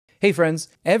Hey friends,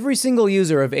 every single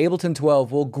user of Ableton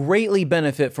 12 will greatly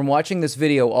benefit from watching this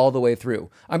video all the way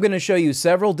through. I'm going to show you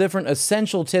several different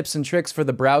essential tips and tricks for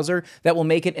the browser that will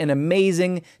make it an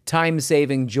amazing,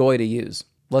 time-saving joy to use.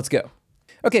 Let's go.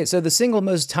 Okay, so the single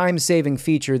most time-saving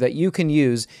feature that you can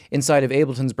use inside of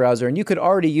Ableton's browser, and you could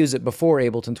already use it before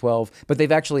Ableton 12, but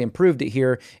they've actually improved it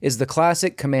here, is the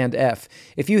classic Command F.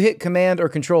 If you hit Command or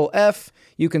Control F,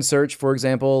 you can search, for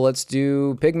example, let's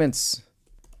do pigments.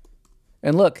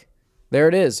 And look, there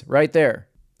it is, right there.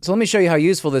 So let me show you how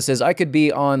useful this is. I could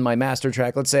be on my master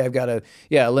track. Let's say I've got a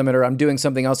limiter. I'm doing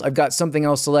something else. I've got something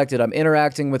else selected. I'm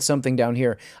interacting with something down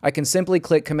here. I can simply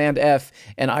click Command F,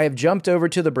 and I have jumped over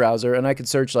to the browser, and I could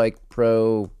search like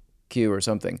Pro Q or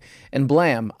something. And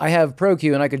blam, I have Pro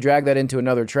Q, and I could drag that into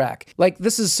another track. Like,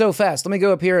 this is so fast. Let me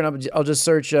go up here, and I'll just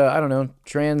search, I don't know,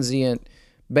 transient.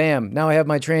 Bam, now I have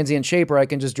my transient shaper I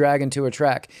can just drag into a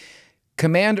track.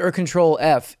 Command or Control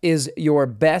F is your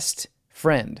best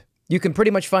friend. You can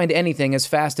pretty much find anything as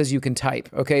fast as you can type,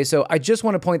 okay? So I just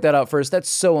want to point that out first. That's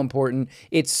so important.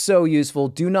 It's so useful.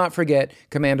 Do not forget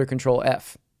Command or Control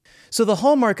F. So the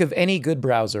hallmark of any good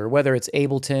browser, whether it's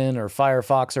Ableton or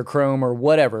Firefox or Chrome or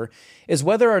whatever, is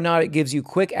whether or not it gives you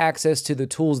quick access to the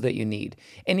tools that you need.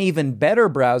 An even better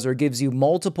browser gives you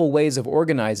multiple ways of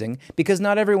organizing because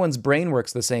not everyone's brain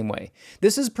works the same way.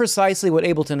 This is precisely what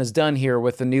Ableton has done here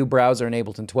with the new browser in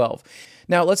Ableton 12.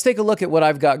 Now let's take a look at what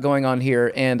I've got going on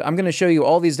here, and I'm going to show you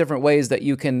all these different ways that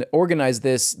you can organize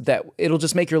this that it'll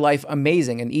just make your life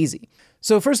amazing and easy.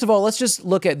 So first of all, let's just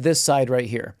look at this side right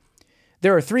here.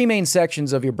 There are three main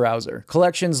sections of your browser: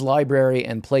 collections, library,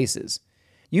 and places.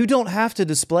 You don't have to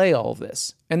display all of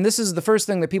this. And this is the first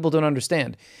thing that people don't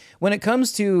understand. When it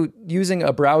comes to using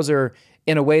a browser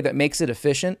in a way that makes it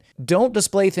efficient, don't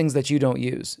display things that you don't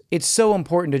use. It's so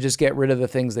important to just get rid of the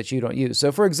things that you don't use.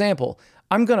 So for example,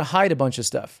 I'm going to hide a bunch of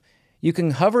stuff. You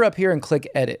can hover up here and click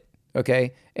Edit,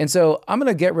 okay? And so I'm going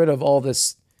to get rid of all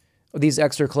these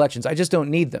extra collections. I just don't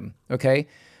need them, okay?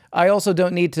 I also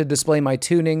don't need to display my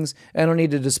tunings. I don't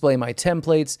need to display my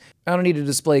templates. I don't need to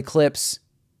display clips.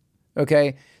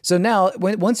 Okay, so now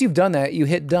once you've done that, you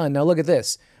hit done. Now look at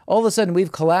this. All of a sudden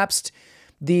we've collapsed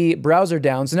the browser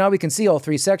down. So now we can see all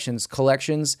three sections: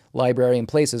 collections, library, and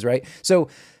places, right? So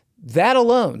that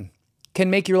alone can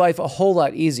make your life a whole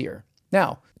lot easier.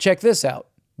 Now, check this out.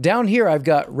 Down here, I've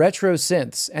got retro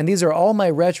synths, and these are all my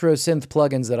retro synth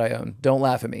plugins that I own. Don't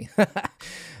laugh at me.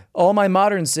 All my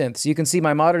modern synths, you can see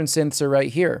my modern synths are right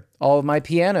here. All of my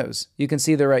pianos, you can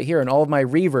see they're right here. And all of my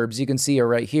reverbs, you can see are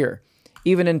right here.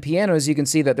 Even in pianos, you can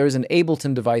see that there's an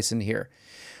Ableton device in here.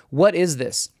 What is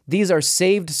this? These are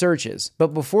saved searches.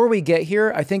 But before we get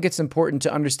here, I think it's important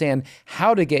to understand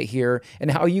how to get here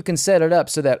and how you can set it up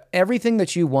so that everything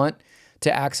that you want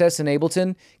to access in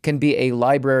Ableton can be a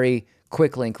library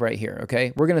quick link right here,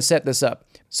 okay? We're gonna set this up.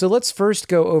 So let's first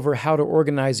go over how to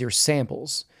organize your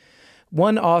samples.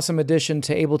 One awesome addition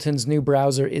to Ableton's new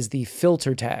browser is the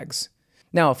filter tags.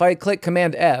 Now, if I click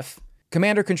Command F,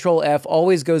 Command or Control F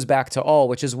always goes back to all,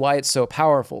 which is why it's so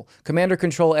powerful. Command or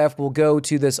Control F will go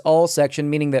to this all section,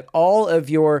 meaning that all of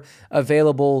your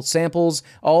available samples,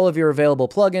 all of your available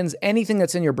plugins, anything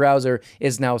that's in your browser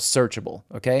is now searchable,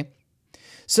 okay?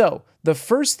 So the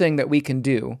first thing that we can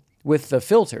do with the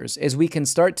filters is we can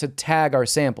start to tag our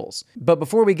samples. But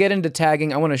before we get into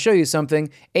tagging, I want to show you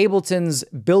something. Ableton's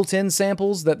built-in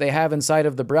samples that they have inside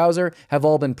of the browser have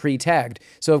all been pre-tagged.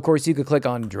 So of course you could click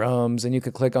on drums and you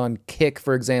could click on kick,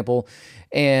 for example,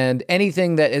 and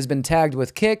anything that has been tagged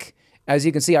with kick, as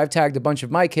you can see, I've tagged a bunch of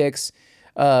my kicks,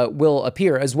 will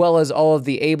appear, as well as all of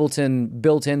the Ableton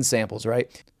built-in samples,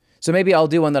 right? So maybe I'll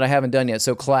do one that I haven't done yet.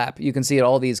 So clap, you can see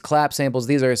all these clap samples.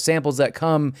 These are samples that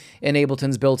come in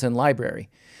Ableton's built-in library.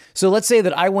 So let's say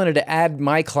that I wanted to add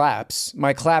my claps,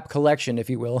 my clap collection, if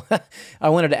you will. I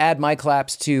wanted to add my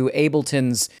claps to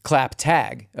Ableton's clap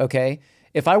tag, okay?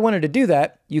 If I wanted to do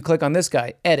that, you click on this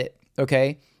guy, Edit,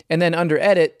 okay? And then under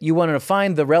Edit, you want to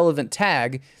find the relevant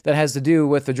tag that has to do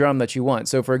with the drum that you want.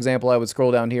 So for example, I would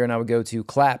scroll down here and I would go to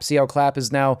clap. See how clap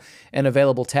is now an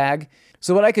available tag?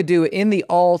 So what I could do in the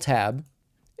All tab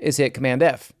is hit Command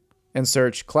F and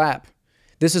search clap.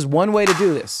 This is one way to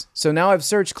do this. So now I've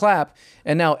searched clap,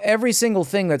 and now every single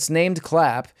thing that's named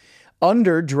clap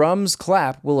under drums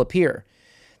clap will appear.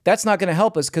 That's not going to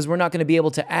help us because we're not going to be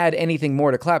able to add anything more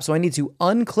to clap. So I need to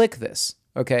unclick this,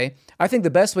 okay? I think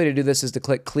the best way to do this is to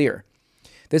click clear.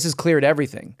 This has cleared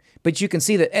everything. But you can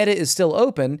see that edit is still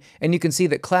open, and you can see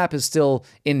that clap is still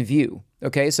in view,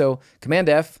 okay? So Command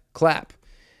F, clap.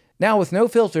 Now with no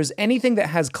filters, anything that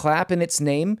has clap in its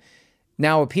name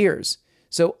now appears.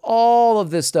 So all of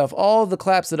this stuff, all of the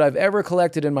claps that I've ever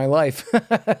collected in my life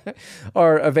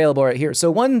are available right here.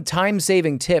 So one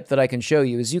time-saving tip that I can show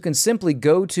you is you can simply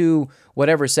go to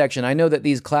whatever section. I know that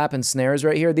these clap and snares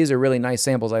right here, these are really nice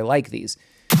samples. I like these.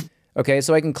 Okay,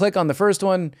 so I can click on the first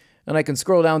one and I can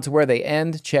scroll down to where they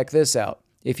end. Check this out.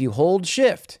 If you hold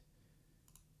Shift,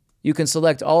 you can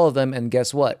select all of them and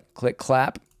guess what? Click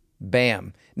clap,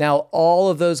 bam. Now all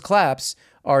of those claps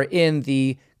are in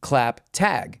the clap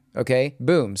tag, okay?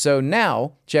 Boom. So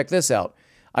now, check this out.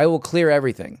 I will clear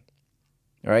everything.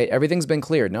 All right, everything's been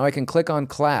cleared. Now I can click on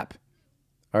clap.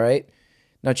 All right,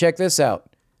 now check this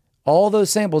out. All those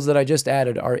samples that I just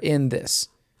added are in this.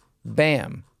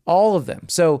 Bam. All of them.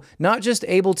 So not just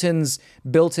Ableton's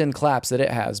built-in claps that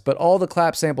it has, but all the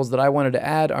clap samples that I wanted to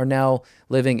add are now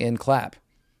living in clap.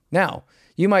 Now,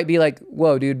 you might be like,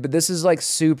 whoa, dude, but this is like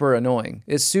super annoying.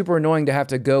 It's super annoying to have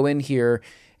to go in here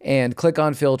and click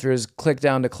on filters, click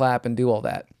down to clap and do all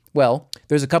that. Well,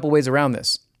 there's a couple ways around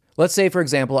this. Let's say, for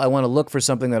example, I want to look for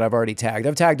something that I've already tagged.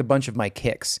 I've tagged a bunch of my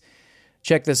kicks.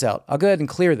 Check this out. I'll go ahead and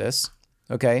clear this.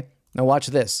 Okay. Now watch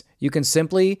this. You can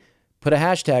simply put a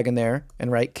hashtag in there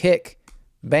and write kick.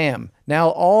 Bam. Now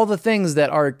all the things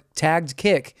that are tagged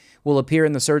kick will appear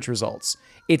in the search results.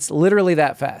 It's literally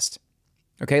that fast.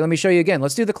 Okay, let me show you again.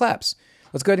 Let's do the claps.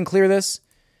 Let's go ahead and clear this.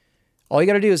 All you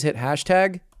got to do is hit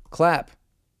hashtag clap.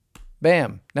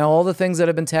 Bam. Now all the things that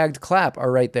have been tagged clap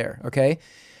are right there, okay?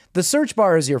 The search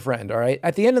bar is your friend, all right?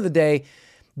 At the end of the day,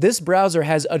 this browser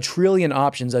has a trillion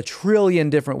options, a trillion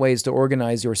different ways to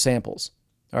organize your samples,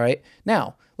 all right?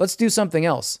 Now, let's do something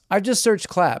else. I've just searched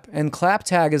clap, and clap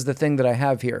tag is the thing that I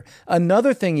have here.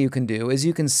 Another thing you can do is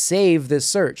you can save this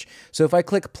search. So if I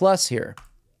click plus here,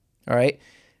 all right,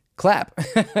 clap.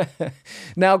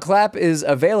 Now clap is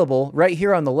available right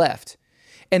here on the left.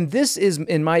 And this is,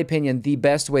 in my opinion, the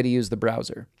best way to use the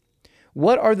browser.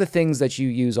 What are the things that you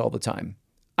use all the time?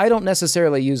 I don't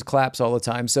necessarily use claps all the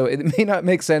time, so it may not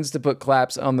make sense to put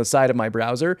claps on the side of my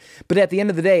browser, but at the end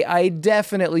of the day, I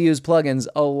definitely use plugins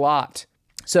a lot.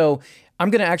 So I'm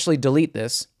going to actually delete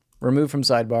this, remove from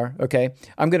sidebar, okay?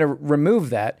 I'm going to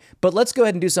remove that, but let's go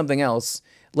ahead and do something else.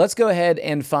 Let's go ahead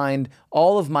and find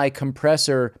all of my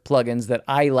compressor plugins that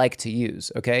I like to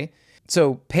use, okay?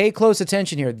 So pay close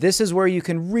attention here. This is where you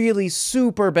can really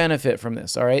super benefit from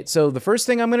this, all right? So the first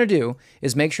thing I'm going to do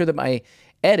is make sure that my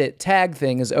edit tag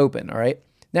thing is open, all right?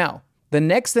 Now, the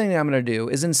next thing I'm going to do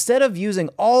is instead of using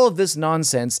all of this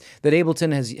nonsense that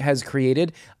Ableton has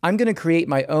created, I'm going to create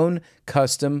my own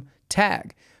custom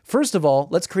tag. First of all,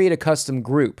 let's create a custom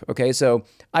group, okay? So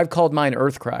I've called mine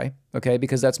Earthcry, okay?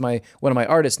 Because that's one of my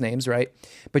artist names, right?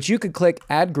 But you could click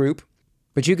add group,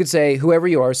 but you could say whoever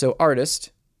you are, so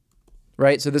artist,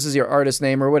 right? So this is your artist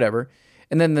name or whatever.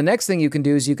 And then the next thing you can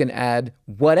do is you can add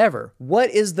whatever.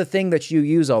 What is the thing that you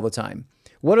use all the time?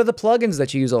 What are the plugins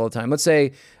that you use all the time? Let's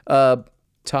say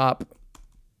top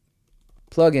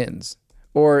plugins.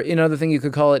 Or another thing you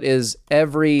could call it is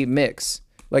every mix.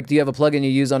 Like, do you have a plugin you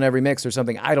use on every mix or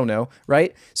something? I don't know,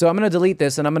 right? So I'm going to delete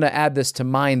this and I'm going to add this to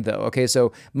mine though. Okay,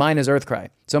 so mine is Earthcry.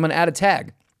 So I'm going to add a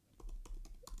tag.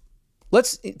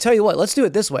 Let's tell you what, let's do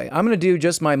it this way. I'm going to do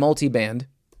just my multi-band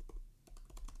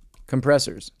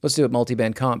compressors. Let's do it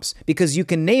multi-band comps, because you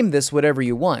can name this whatever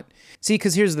you want. See,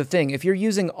 because here's the thing. If you're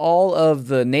using all of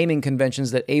the naming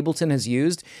conventions that Ableton has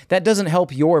used, that doesn't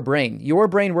help your brain. Your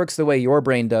brain works the way your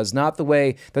brain does, not the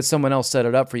way that someone else set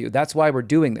it up for you. That's why we're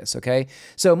doing this, okay?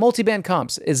 So multi-band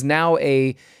comps is now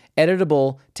a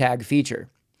editable tag feature.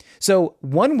 So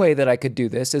one way that I could do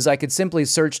this is I could simply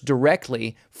search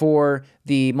directly for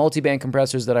the multi-band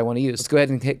compressors that I want to use. Let's go ahead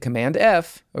and hit Command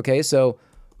F, okay? So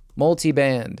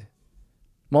multi-band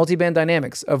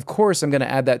dynamics. Of course, I'm going to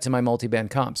add that to my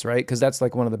multi-band comps, right? Because that's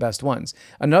like one of the best ones.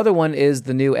 Another one is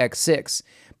the new X6,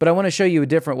 but I want to show you a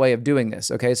different way of doing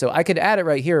this, okay? So I could add it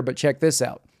right here, but check this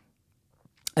out.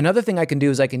 Another thing I can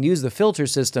do is I can use the filter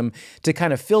system to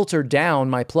kind of filter down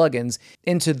my plugins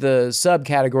into the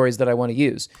subcategories that I want to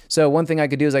use. So one thing I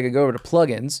could do is I could go over to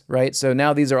plugins, right? So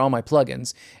now these are all my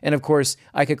plugins. And of course,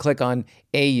 I could click on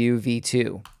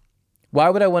AUV2. Why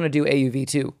would I want to do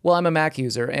AUV2? Well, I'm a Mac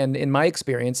user, and in my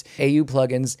experience, AU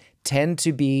plugins tend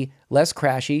to be less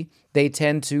crashy. They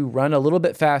tend to run a little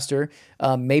bit faster.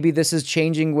 Maybe this is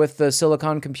changing with the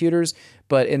Silicon computers,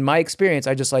 but in my experience,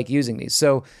 I just like using these.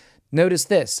 So notice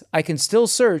this. I can still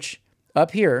search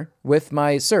up here with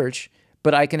my search,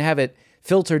 but I can have it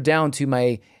filtered down to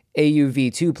my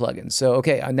AUV2 plugins. So,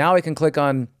 okay, now I can click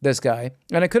on this guy,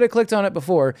 and I could have clicked on it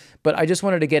before, but I just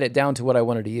wanted to get it down to what I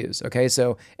wanted to use. Okay,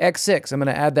 so X6, I'm going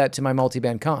to add that to my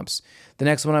multi-band comps. The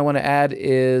next one I want to add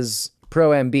is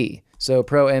Pro MB. So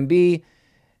Pro MB,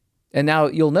 and now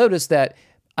you'll notice that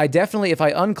I definitely, if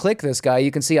I unclick this guy, you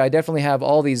can see I definitely have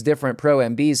all these different Pro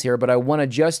MBs here, but I want to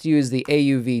just use the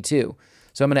AUV2.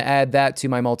 So I'm going to add that to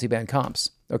my multiband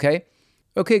comps, okay?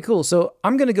 Okay, cool. So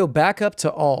I'm going to go back up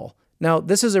to all. Now,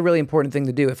 this is a really important thing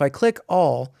to do. If I click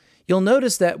all, you'll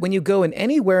notice that when you go in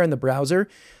anywhere in the browser,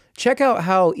 check out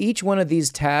how each one of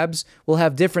these tabs will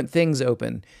have different things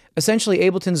open. Essentially,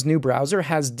 Ableton's new browser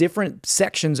has different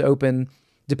sections open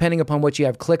depending upon what you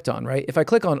have clicked on, right? If I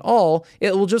click on all,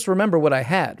 it will just remember what I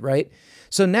had, right?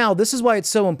 So now this is why it's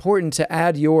so important to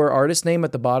add your artist name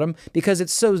at the bottom, because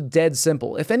it's so dead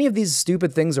simple. If any of these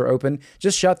stupid things are open,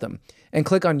 just shut them and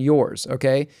click on yours,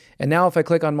 okay? And now if I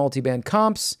click on multiband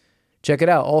comps, check it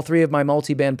out. All three of my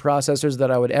multiband processors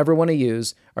that I would ever want to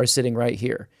use are sitting right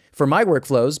here. For my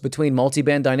workflows, between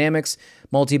multiband dynamics,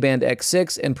 multiband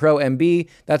X6, and Pro MB,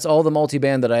 that's all the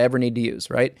multiband that I ever need to use,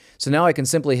 right? So now I can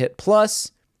simply hit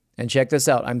plus, and check this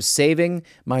out. I'm saving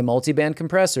my multiband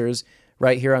compressors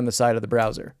right here on the side of the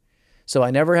browser. So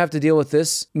I never have to deal with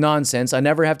this nonsense. I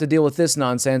never have to deal with this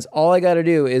nonsense. All I got to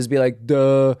do is be like,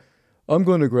 duh, I'm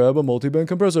going to grab a multiband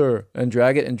compressor and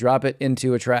drag it and drop it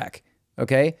into a track,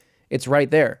 okay? It's right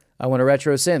there. I want a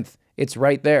retro synth. It's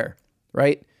right there,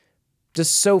 right?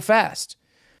 Just so fast.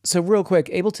 So real quick,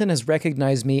 Ableton has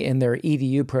recognized me in their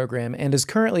EDU program and is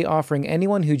currently offering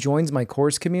anyone who joins my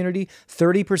course community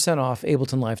 30% off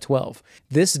Ableton Live 12.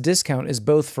 This discount is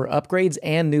both for upgrades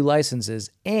and new licenses,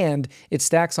 and it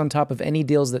stacks on top of any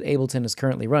deals that Ableton is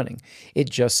currently running. It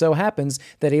just so happens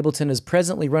that Ableton is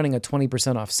presently running a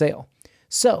 20% off sale.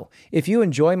 So, if you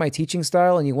enjoy my teaching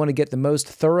style and you want to get the most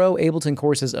thorough Ableton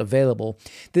courses available,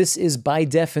 this is by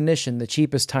definition the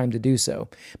cheapest time to do so.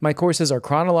 My courses are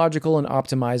chronological and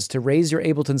optimized to raise your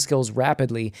Ableton skills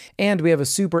rapidly, and we have a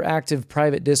super active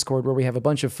private Discord where we have a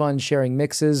bunch of fun sharing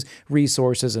mixes,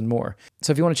 resources, and more.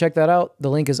 So if you want to check that out, the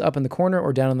link is up in the corner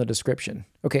or down in the description.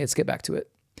 Okay, let's get back to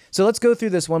it. So let's go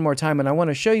through this one more time, and I want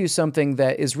to show you something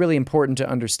that is really important to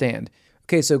understand.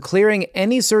 Okay, so clearing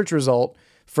any search result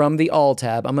from the All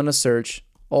tab, I'm going to search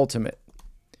Ultimate.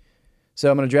 So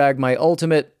I'm going to drag my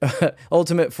Ultimate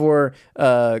for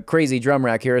crazy drum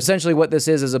rack here. Essentially what this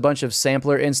is a bunch of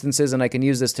sampler instances, and I can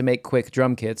use this to make quick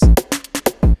drum kits,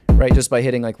 right? Just by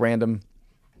hitting like random.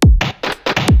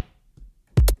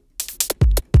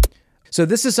 So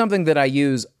this is something that I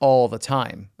use all the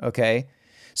time, okay?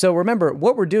 So remember,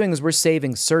 what we're doing is we're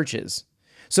saving searches.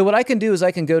 So what I can do is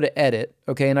I can go to edit,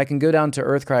 okay, and I can go down to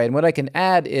Earthcry, and what I can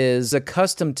add is a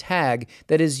custom tag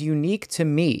that is unique to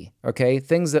me, okay,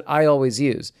 things that I always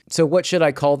use. So what should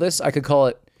I call this? I could call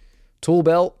it tool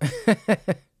belt,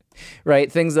 right,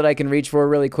 things that I can reach for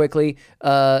really quickly.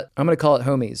 I'm gonna call it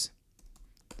homies.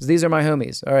 These are my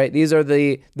homies, all right? These are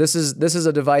this is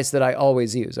a device that I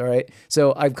always use, all right?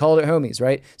 So I've called it homies,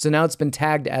 right? So now it's been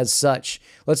tagged as such.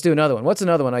 Let's do another one. What's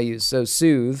another one I use? So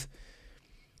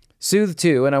Soothe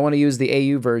 2, and I want to use the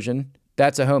AU version.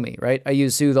 That's a homie, right? I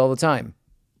use Soothe all the time.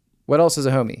 What else is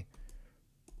a homie?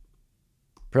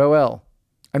 Pro L.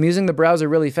 I'm using the browser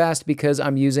really fast because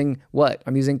I'm using what?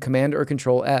 I'm using Command or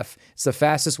Control F. It's the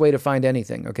fastest way to find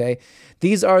anything, okay?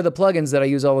 These are the plugins that I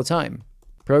use all the time.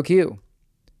 Pro Q.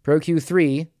 Pro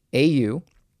Q3, AU.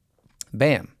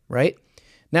 Bam, right?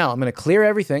 Now I'm going to clear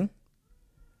everything.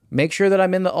 Make sure that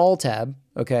I'm in the All tab,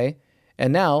 okay?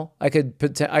 And now I could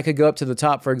go up to the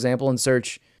top, for example, and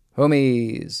search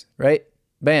homies, right?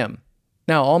 Bam.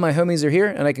 Now all my homies are here,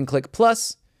 and I can click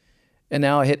plus, and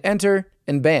now I hit enter,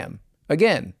 and bam.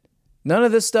 Again, none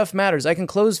of this stuff matters. I can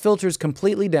close filters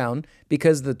completely down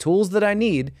because the tools that I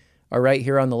need are right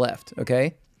here on the left,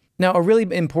 okay? Now, a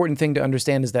really important thing to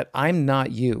understand is that I'm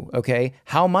not you, okay?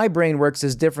 How my brain works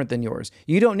is different than yours.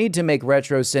 You don't need to make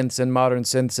retro synths and modern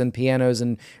synths and pianos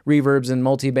and reverbs and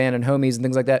multiband and homies and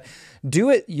things like that.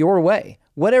 Do it your way,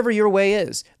 whatever your way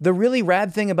is. The really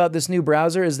rad thing about this new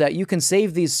browser is that you can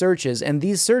save these searches, and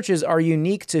these searches are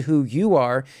unique to who you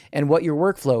are and what your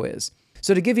workflow is.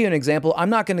 So to give you an example,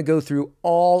 I'm not going to go through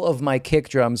all of my kick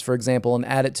drums, for example, and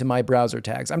add it to my browser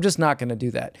tags. I'm just not going to do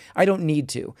that. I don't need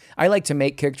to. I like to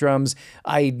make kick drums.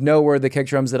 I know where the kick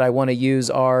drums that I want to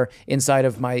use are inside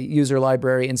of my user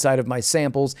library, inside of my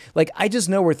samples. Like, I just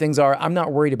know where things are. I'm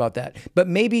not worried about that. But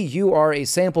maybe you are a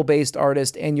sample-based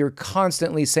artist and you're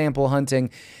constantly sample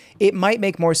hunting. It might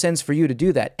make more sense for you to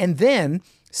do that. And then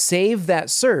save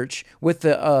that search with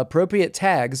the appropriate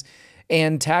tags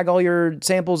and tag all your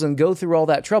samples and go through all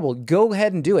that trouble. Go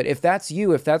ahead and do it. If that's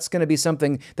you, if that's going to be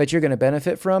something that you're going to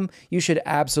benefit from, you should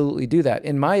absolutely do that.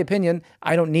 In my opinion,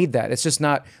 I don't need that. It's just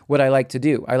not what I like to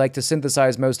do. I like to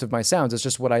synthesize most of my sounds. It's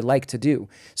just what I like to do.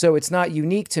 So it's not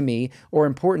unique to me or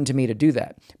important to me to do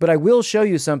that. But I will show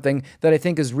you something that I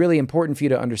think is really important for you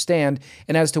to understand,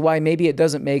 and as to why maybe it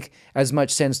doesn't make as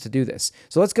much sense to do this.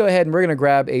 So let's go ahead and we're going to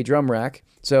grab a drum rack.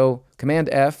 So Command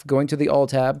F, going to the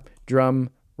Alt tab, drum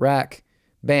rack,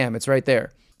 bam, it's right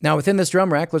there. Now within this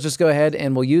drum rack, let's just go ahead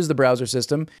and we'll use the browser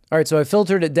system. All right, so I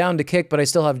filtered it down to kick, but I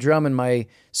still have drum in my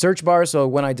search bar, so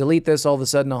when I delete this, all of a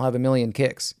sudden I'll have a million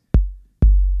kicks.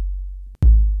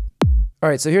 All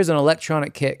right, so here's an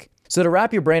electronic kick. So to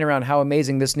wrap your brain around how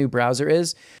amazing this new browser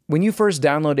is, when you first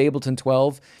download Ableton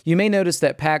 12, you may notice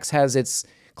that PAX has its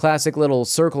classic little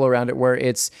circle around it where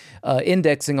it's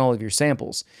indexing all of your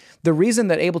samples. The reason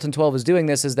that Ableton 12 is doing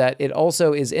this is that it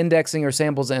also is indexing your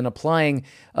samples and applying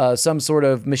some sort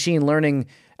of machine learning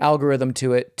algorithm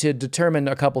to it to determine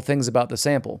a couple things about the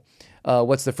sample.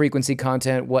 What's the frequency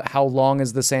content, how long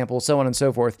is the sample, so on and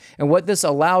so forth. And what this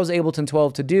allows Ableton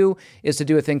 12 to do is to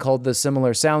do a thing called the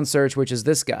similar sound search, which is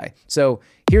this guy. So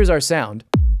here's our sound,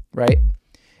 right?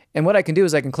 And what I can do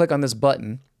is I can click on this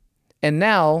button. And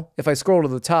now, if I scroll to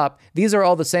the top, these are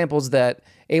all the samples that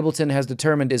Ableton has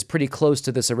determined is pretty close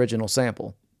to this original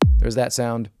sample. There's that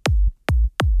sound.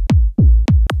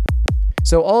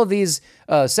 So all of these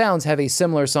sounds have a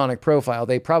similar sonic profile.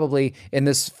 They probably, in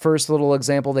this first little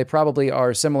example, they probably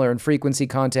are similar in frequency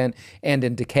content and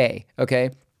in decay, okay?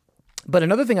 But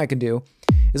another thing I can do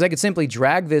is I could simply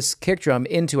drag this kick drum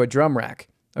into a drum rack,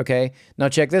 okay? Now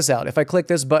check this out. If I click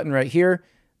this button right here,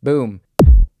 boom.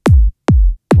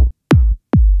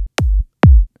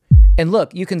 And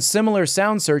look, you can similar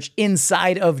sound search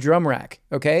inside of drum rack,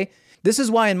 okay? This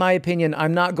is why, in my opinion,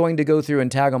 I'm not going to go through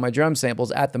and tag all my drum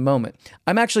samples at the moment.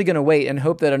 I'm actually going to wait and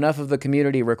hope that enough of the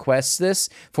community requests this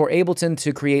for Ableton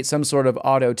to create some sort of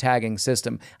auto-tagging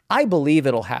system. I believe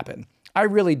it'll happen. I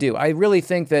really do. I really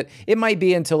think that it might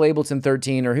be until Ableton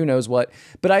 13 or who knows what,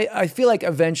 but I feel like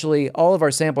eventually all of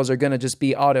our samples are going to just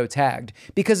be auto-tagged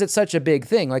because it's such a big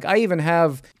thing. Like I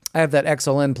have that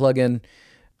XLN plugin,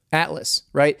 Atlas,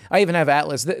 right? I even have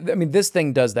Atlas. I mean, this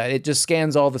thing does that. It just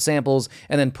scans all the samples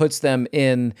and then puts them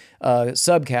in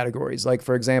subcategories. Like,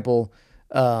 for example,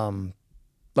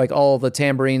 like all the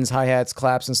tambourines, hi-hats,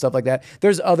 claps, and stuff like that.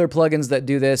 There's other plugins that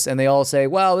do this, and they all say,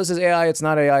 well, this is AI, it's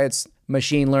not AI, it's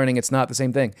machine learning, it's not the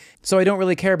same thing. So I don't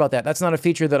really care about that. That's not a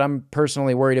feature that I'm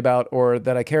personally worried about or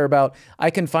that I care about. I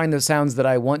can find the sounds that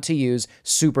I want to use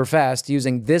super fast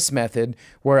using this method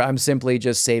where I'm simply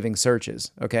just saving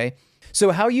searches, okay?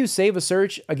 So how you save a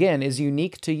search, again, is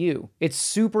unique to you. It's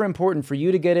super important for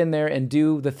you to get in there and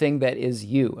do the thing that is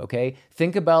you, okay?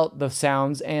 Think about the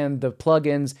sounds and the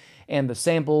plugins and the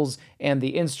samples and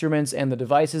the instruments and the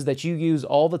devices that you use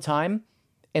all the time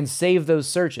and save those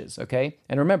searches, okay?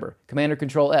 And remember, Command or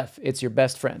Control F, it's your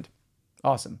best friend.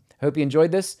 Awesome. Hope you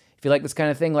enjoyed this. If you like this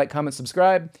kind of thing, like, comment,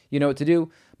 subscribe. You know what to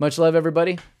do. Much love,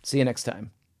 everybody. See you next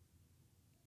time.